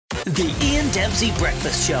The Ian Dempsey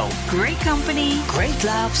Breakfast Show. Great company, Great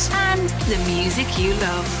laughs. and the music you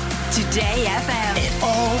love. Today FM. It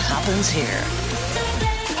all happens here.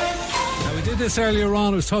 Now, we did this earlier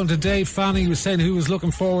on. I was talking to Dave Fanning. He was saying who was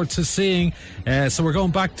looking forward to seeing. So we're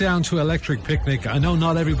going back down to Electric Picnic. I know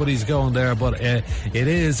not everybody's going there, but it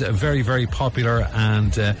is very, very popular.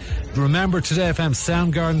 And remember, Today FM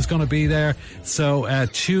Soundgarden's going to be there. So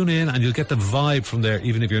tune in and you'll get the vibe from there,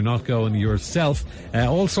 even if you're not going yourself.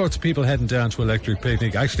 All sorts of people heading down to Electric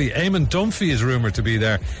Picnic. Actually, Eamon Dunphy is rumoured to be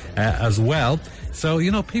there as well. So,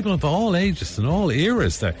 you know, people of all ages and all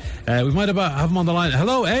eras there. We might have him on the line.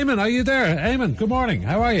 Hello, Eamon, are you there? Eamon, good morning.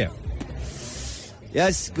 How are you?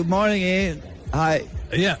 Yes, good morning, Ian. Hi.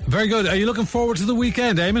 Yeah, very good. Are you looking forward to the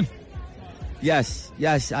weekend, Eamon? Yes.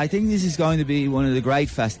 I think this is going to be one of the great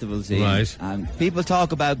festivals, Ian. Right. People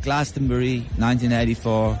talk about Glastonbury,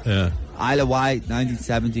 1984. Yeah. Isle of Wight,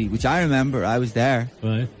 1970, which I remember. I was there.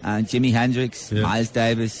 Right. And Jimi Hendrix, Yeah. Miles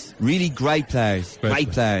Davis. Really great players.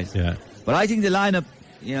 Great players. Yeah. But I think the lineup,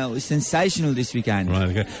 you know, is sensational this weekend.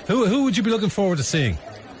 Right, okay. Who would you be looking forward to seeing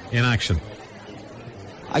in action?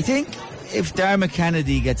 I think if Dermot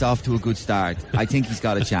Kennedy gets off to a good start, I think he's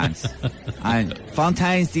got a chance. And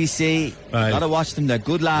Fontaine's DC, Right. got to watch them. They're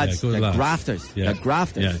good lads. Yeah, good They're lads. grafters. Yeah. They're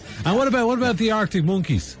grafters. Yeah. And what about the Arctic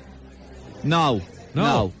Monkeys? No.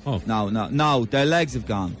 No? Oh. No. Their legs have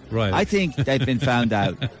gone. Right. I think they've been found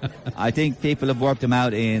out. I think people have worked them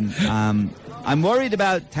out in. I'm worried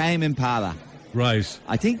about Tame Impala. Right.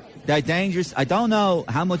 I think they're dangerous. I don't know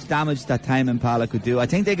how much damage that Tame Impala could do. I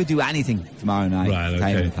think they could do anything tomorrow night. Right,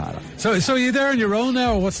 Tame okay. Impala. So are you there on your own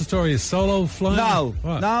now, or what's the story? Is solo flying? No.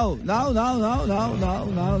 What? No.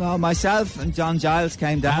 Myself and John Giles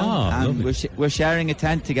came down, and lovely. we're sharing a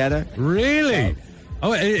tent together. Really?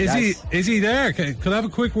 Oh, Yes. is he there? Could I have a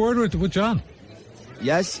quick word with John?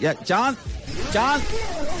 Yes, yeah. John.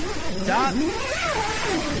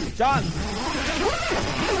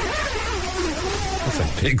 That's a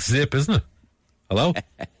big zip, isn't it? Hello?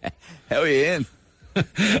 How are you in?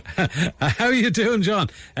 How are you doing, John?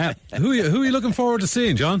 Who are you looking forward to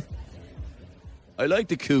seeing, John? I like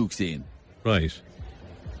the kook scene. Right.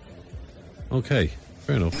 Okay,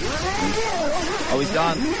 fair enough. Oh, he's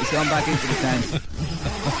gone. He's gone back into the tent.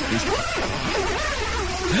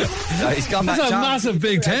 He's gone back. That's a John, massive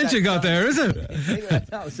big tent you got there, isn't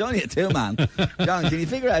it? No, it's only a two-man. John, can you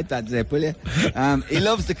figure out that zip, will you? He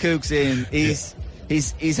loves the kook scene. He's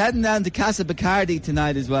heading down to Casa Bacardi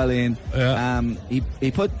tonight as well, Ian. Yeah.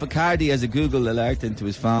 He put Bacardi as a Google alert into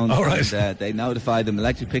his phone. All right. And, they notified him.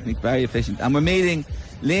 Electric Picnic, very efficient. And we're meeting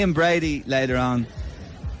Liam Brady later on.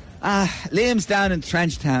 Liam's down in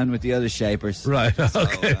Trenchtown with the other shapers. Right,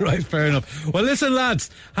 okay, right, fair enough. Well, listen,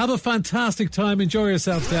 lads, have a fantastic time. Enjoy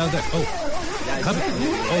yourselves down there. There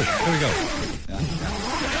we go.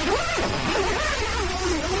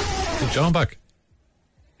 Is John back?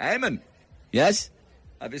 Eamon. Yes?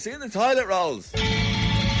 Have you seen the toilet rolls?